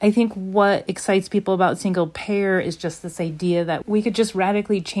I think what excites people about single payer is just this idea that we could just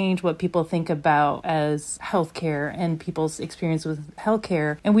radically change what people think about as healthcare and people's experience with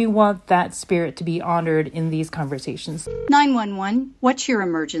healthcare. And we want that spirit to be honored in these conversations. 911, what's your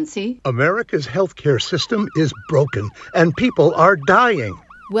emergency? America's healthcare system is broken and people are dying.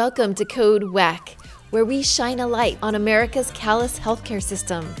 Welcome to Code Wack, where we shine a light on America's callous healthcare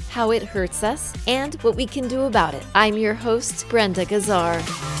system, how it hurts us, and what we can do about it. I'm your host, Brenda Gazar.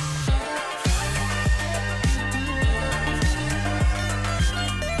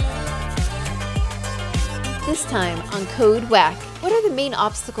 This time on Code Wack, what are the main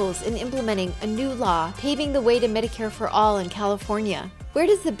obstacles in implementing a new law paving the way to Medicare for all in California? Where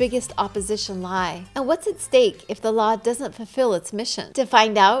does the biggest opposition lie? And what's at stake if the law doesn't fulfill its mission? To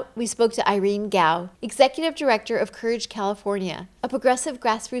find out, we spoke to Irene Kao, Executive Director of Courage California, a progressive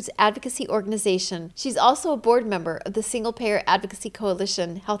grassroots advocacy organization. She's also a board member of the Single Payer Advocacy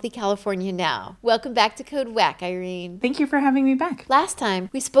Coalition, Healthy California Now. Welcome back to Code Wack, Irene. Thank you for having me back. Last time,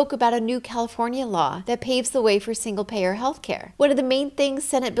 we spoke about a new California law that paves the way for single-payer healthcare. One of the main things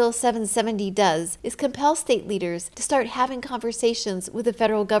Senate Bill 770 does is compel state leaders to start having conversations with the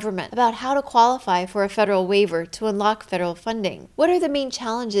federal government about how to qualify for a federal waiver to unlock federal funding. What are the main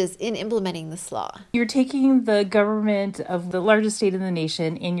challenges in implementing this law? You're taking the government of the largest state in the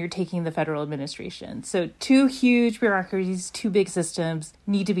nation and you're taking the federal administration. So two huge bureaucracies, two big systems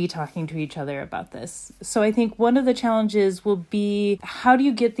need to be talking to each other about this. So I think one of the challenges will be, how do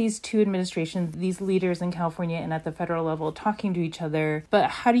you get these two administrations, these leaders in California and at the federal level talking to each other? But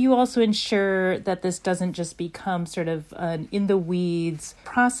how do you also ensure that this doesn't just become sort of an in the weeds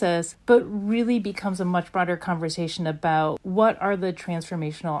process, but really becomes a much broader conversation about what are the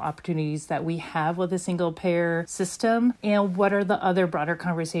transformational opportunities that we have with a single payer system, and what are the other broader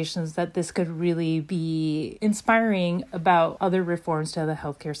conversations that this could really be inspiring about other reforms to the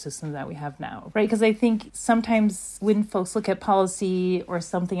healthcare system that we have now, right? Because I think sometimes when folks look at policy or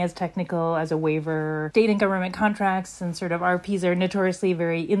something as technical as a waiver, state and government contracts and sort of RPs are notoriously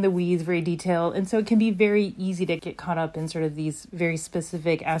very in the weeds, very detailed. And so it can be very easy to get caught up in sort of these very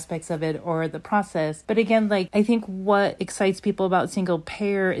specific aspects of it or the process. But again, I think what excites people about single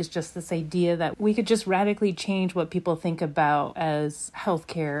payer is just this idea that we could just radically change what people think about as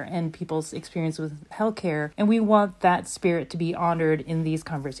healthcare and people's experience with healthcare. And we want that spirit to be honored in these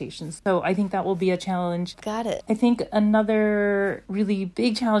conversations. So I think that will be a challenge. Got it. I think another really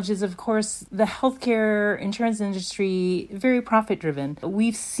big challenge is, of course, the healthcare insurance industry, very profit driven.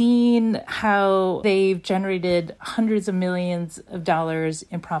 We've seen how they've generated hundreds of millions of dollars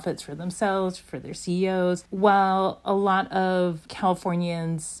in profits for themselves, for their CEOs, while a lot of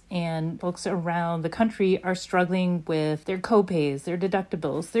Californians and folks around the country are struggling with their copays, their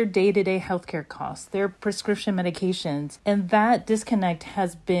deductibles, their day-to-day healthcare costs, their prescription medications. And that disconnect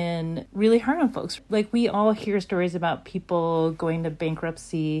has been really hard on folks. We all hear stories about people going to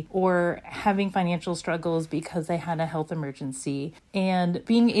bankruptcy or having financial struggles because they had a health emergency. And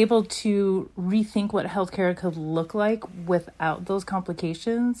being able to rethink what healthcare could look like without those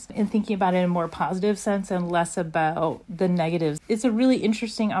complications and thinking about it in a more positive sense and less about the negatives. It's a really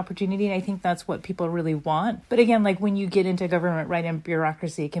interesting opportunity, and I think that's what people really want. But again, when you get into government, right, and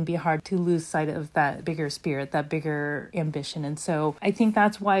bureaucracy, it can be hard to lose sight of that bigger spirit, that bigger ambition. And so I think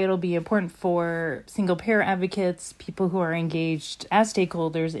that's why it'll be important for single payer advocates, people who are engaged as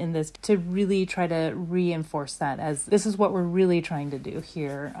stakeholders in this, to really try to reinforce that as this is what we're really trying to do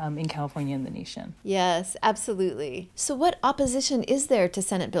here in California and the nation. Yes, absolutely. So what opposition is there to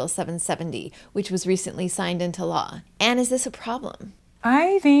Senate Bill 770, which was recently signed into law? And is this a problem?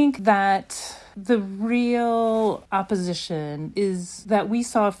 I think that the real opposition is that we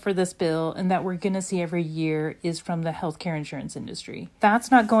saw for this bill and that we're going to see every year is from the healthcare insurance industry. That's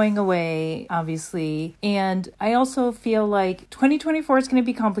not going away, obviously. And I also feel like 2024 is going to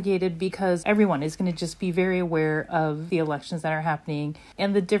be complicated because everyone is going to just be very aware of the elections that are happening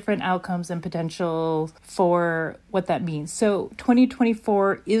and the different outcomes and potential for what that means. So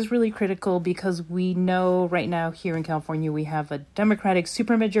 2024 is really critical because we know right now here in California, we have a Democratic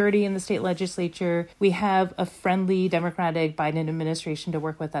supermajority in the state legislature. We have a friendly Democratic Biden administration to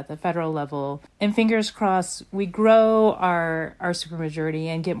work with at the federal level. And fingers crossed, we grow our supermajority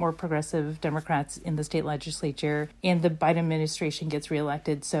and get more progressive Democrats in the state legislature and the Biden administration gets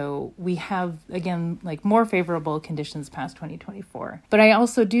reelected. So we have, again, more favorable conditions past 2024. But I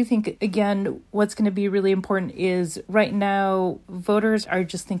also do think, again, what's going to be really important is right now, voters are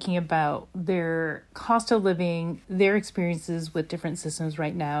just thinking about their cost of living, their experiences with different systems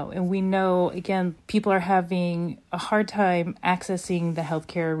right now. And we know again, people are having a hard time accessing the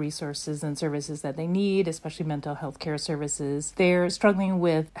healthcare resources and services that they need, especially mental health care services. They're struggling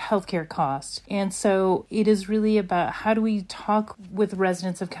with healthcare costs. And so it is really about how do we talk with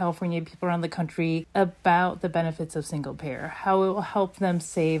residents of California, people around the country, about the benefits of single payer, how it will help them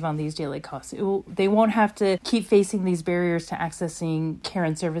save on these daily costs. They won't have to keep facing these barriers to accessing care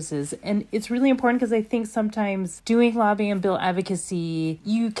and services. And it's really important because I think sometimes doing lobbying and bill advocacy,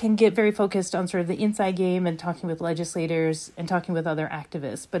 you can get very focused on sort of the inside game and talking with legislators and talking with other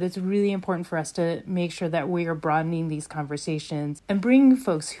activists. But it's really important for us to make sure that we are broadening these conversations and bringing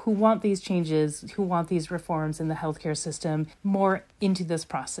folks who want these changes, who want these reforms in the healthcare system more into this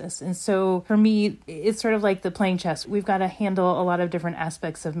process. And so for me, it's sort of like the playing chess. We've got to handle a lot of different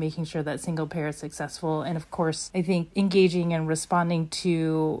aspects of making sure that single payer is successful. And of course, I think engaging and responding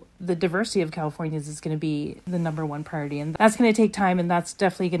to the diversity of Californians is going to be the number one priority. And that's going to take time, and that's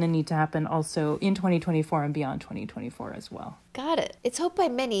definitely going to need to happen also in 2024 and beyond 2024 as well. Got it. It's hoped by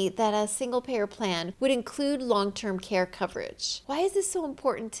many that a single-payer plan would include long-term care coverage. Why is this so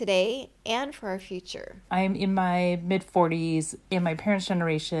important today and for our future? I'm in my mid-40s, and my parents'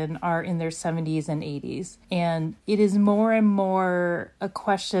 generation are in their 70s and 80s. And it is more and more a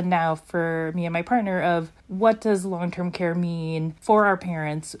question now for me and my partner of what does long-term care mean for our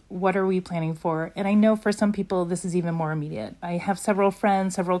parents? What are we planning for? And I know for some people, this is even more immediate. I have several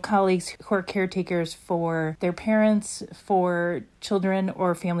friends, several colleagues who are caretakers for their parents, for children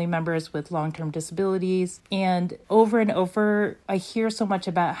or family members with long-term disabilities. And over, I hear so much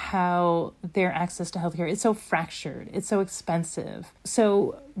about how their access to healthcare is so fractured. It's so expensive.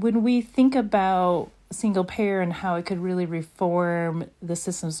 So when we think about single payer and how it could really reform the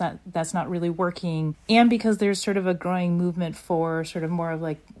systems that's not really working, and because there's sort of a growing movement for sort of more of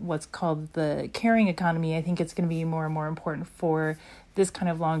like what's called the caring economy, I think it's going to be more and more important for this kind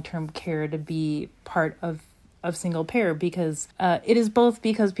of long-term care to be part of single payer, because it is both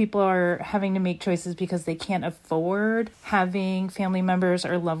because people are having to make choices because they can't afford having family members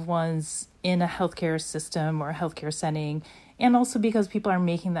or loved ones in a healthcare system or a healthcare setting, and also because people are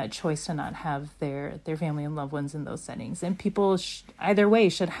making that choice to not have their family and loved ones in those settings. And people either way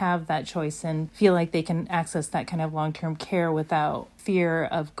should have that choice and feel like they can access that kind of long-term care without fear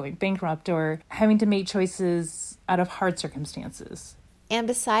of going bankrupt or having to make choices out of hard circumstances. And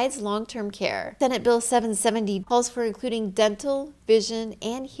besides long-term care, Senate Bill 770 calls for including dental, vision,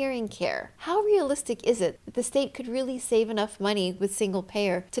 and hearing care. How realistic is it that the state could really save enough money with single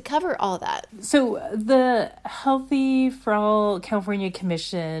payer to cover all that? So the Healthy for All California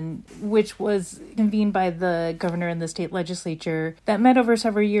Commission, which was convened by the governor and the state legislature, that met over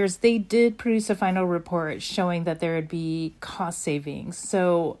several years, they did produce a final report showing that there would be cost savings.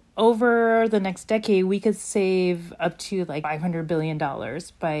 So over the next decade, we could save up to like $500 billion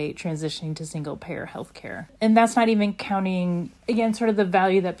by transitioning to single payer healthcare. And that's not even counting, again, sort of the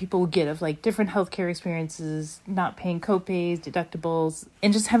value that people will get of like different healthcare experiences, not paying copays, deductibles,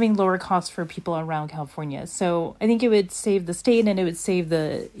 and just having lower costs for people around California. So I think it would save the state and it would save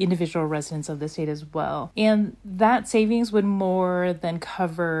the individual residents of the state as well. And that savings would more than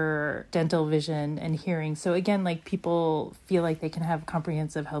cover dental, vision, and hearing. So again, like people feel like they can have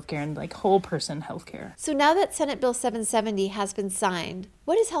comprehensive healthcare and like whole person healthcare. So now that Senate Bill 770 has been signed,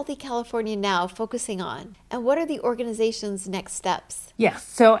 what is Healthy California Now focusing on? And what are the organization's next steps? Yes.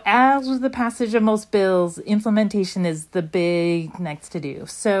 So as with the passage of most bills, implementation is the big next to do.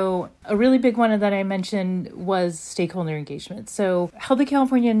 So a really big one that I mentioned was stakeholder engagement. So Healthy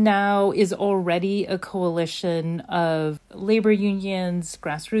California Now is already a coalition of labor unions,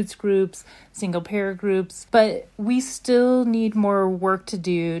 grassroots groups, single payer groups, but we still need more work to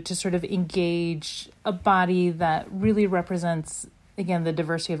do to sort of engage a body that really represents, again, the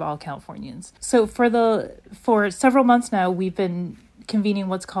diversity of all Californians. So for several months now, we've been convening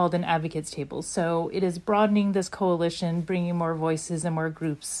what's called an advocates table. So it is broadening this coalition, bringing more voices and more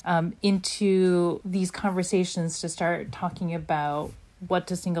groups into these conversations to start talking about what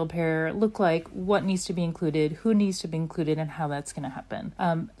does single payer look like, what needs to be included, who needs to be included, and how that's going to happen.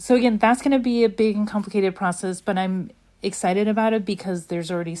 So again, that's going to be a big and complicated process, but I'm excited about it because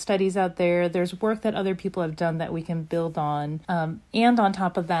there's already studies out there. There's work that other people have done that we can build on. And on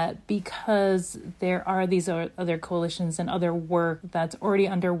top of that, because there are these other coalitions and other work that's already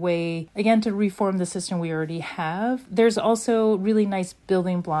underway, again, to reform the system we already have, there's also really nice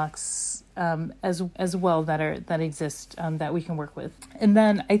building blocks as well that exist that we can work with. And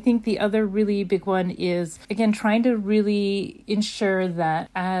then I think the other really big one is, again, trying to really ensure that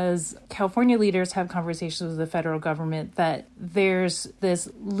as California leaders have conversations with the federal government, that there's this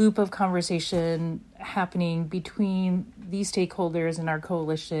loop of conversation happening between these stakeholders in our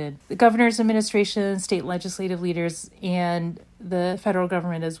coalition, the governor's administration, state legislative leaders, and the federal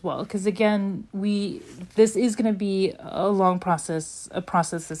government as well. Because again, this is going to be a long process, a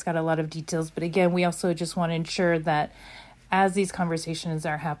process that's got a lot of details. But again, we also just want to ensure that as these conversations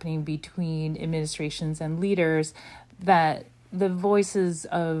are happening between administrations and leaders, that the voices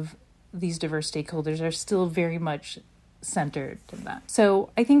of these diverse stakeholders are still very much centered in that.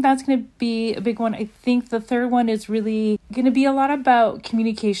 So I think that's going to be a big one. I think the third one is really going to be a lot about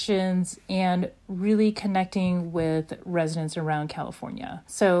communications and really connecting with residents around California.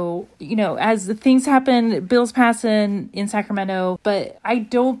 So, as the things happen, bills pass in Sacramento, but I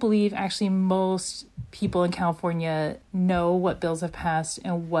don't believe actually most people in California know what bills have passed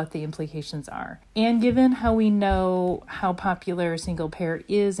and what the implications are. And given how we know how popular single payer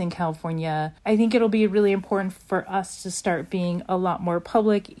is in California, I think it'll be really important for us to start being a lot more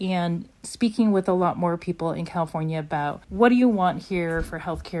public and speaking with a lot more people in California about what do you want here for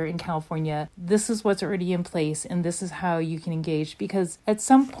healthcare in California? This is what's already in place, and this is how you can engage. Because at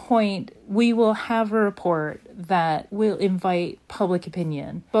some point, we will have a report that will invite public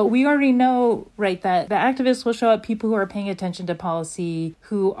opinion. But we already know, right, that the activists will show up, people who are paying attention to policy,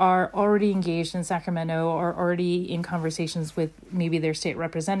 who are already engaged in Sacramento or already in conversations with maybe their state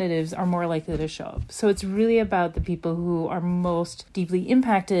representatives are more likely to show up. So it's really about the people who are most deeply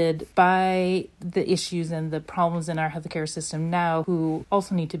impacted by the issues and the problems in our healthcare system now who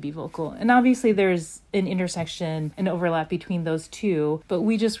also need to be vocal. And obviously there's an intersection and overlap between those two, but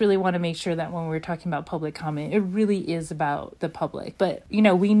we just really want to make sure that when we're talking about public comment, it really is about the public. But,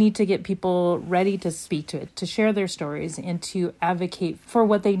 we need to get people ready to speak to it, to share their stories, and to advocate for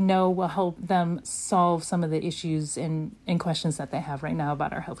what they know will help them solve some of the issues and questions that they have right now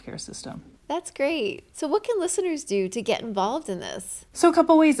about our healthcare system. That's great. So what can listeners do to get involved in this? So a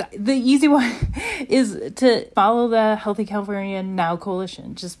couple ways. The easy one is to follow the Healthy California Now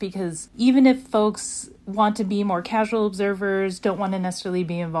Coalition, just because even if folks want to be more casual observers, don't want to necessarily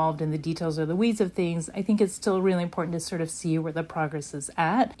be involved in the details or the weeds of things, I think it's still really important to sort of see where the progress is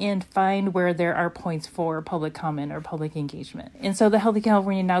at and find where there are points for public comment or public engagement. And so the Healthy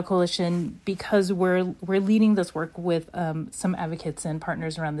California Now Coalition, because we're leading this work with some advocates and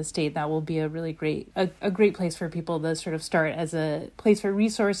partners around the state, that will be a really great place for people to sort of start as a place for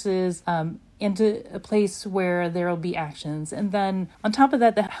resources, into a place where there will be actions. And then on top of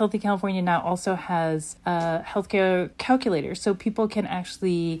that, the Healthy California Now also has a healthcare calculator. So people can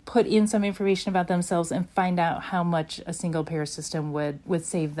actually put in some information about themselves and find out how much a single payer system would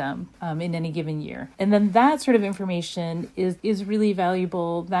save them in any given year. And then that sort of information is really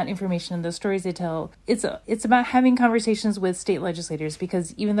valuable. That information, the stories they tell, it's about having conversations with state legislators,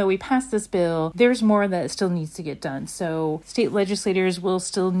 because even though we passed this bill, there's more that still needs to get done. So state legislators will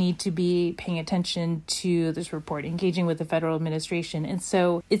still need to be paying attention to this report, engaging with the federal administration. And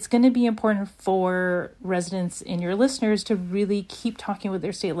so it's going to be important for residents and your listeners to really keep talking with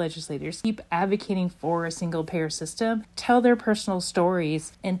their state legislators, keep advocating for a single payer system, tell their personal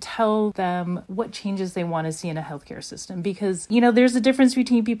stories, and tell them what changes they want to see in a healthcare system. Because, there's a difference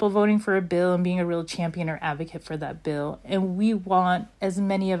between people voting for a bill and being a real champion or advocate for that bill. And we want as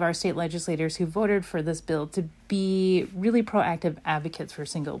many of our state legislators who voted for this bill to be really proactive advocates for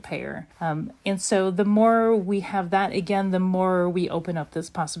single payer. And so the more we have that, again, the more we open up this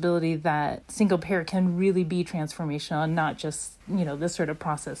possibility that single payer can really be transformational and not just, this sort of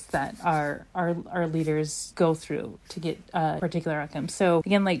process that our leaders go through to get particular outcomes. So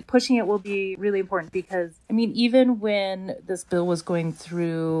again, pushing it will be really important because, even when this bill was going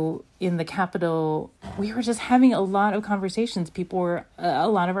through in the Capitol, we were just having a lot of conversations. A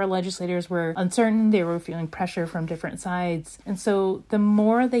lot of our legislators were uncertain. They were feeling pressure from different sides. And so the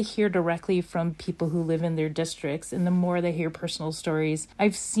more they hear directly from people who live in their districts and the more they hear personal stories,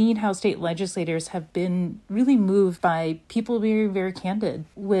 I've seen how state legislators have been really moved by people being very candid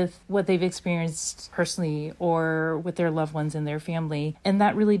with what they've experienced personally or with their loved ones and their family. And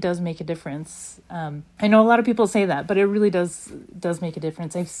that really does make a difference. I know a lot of people say that, but it really does make a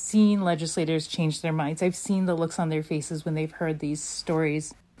difference. I've seen legislators change their minds. I've seen the looks on their faces when they've heard these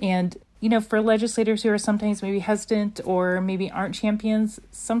stories. And, for legislators who are sometimes maybe hesitant or maybe aren't champions,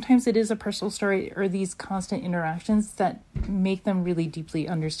 sometimes it is a personal story or these constant interactions that make them really deeply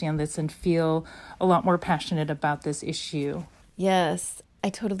understand this and feel a lot more passionate about this issue. Yes, I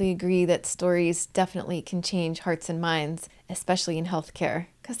totally agree that stories definitely can change hearts and minds, especially in healthcare,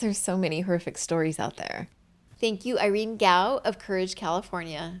 because there's so many horrific stories out there. Thank you, Irene Kao of Courage,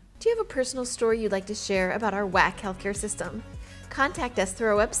 California. Do you have a personal story you'd like to share about our Wack healthcare system? Contact us through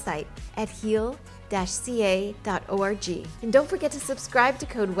our website at heal-ca.org. And don't forget to subscribe to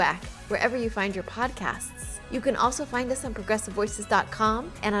Code Wack wherever you find your podcasts. You can also find us on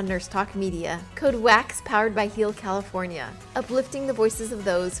progressivevoices.com and on Nurse Talk Media. Code WACK powered by Heal California, uplifting the voices of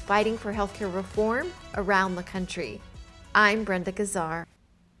those fighting for healthcare reform around the country. I'm Brenda Kazar.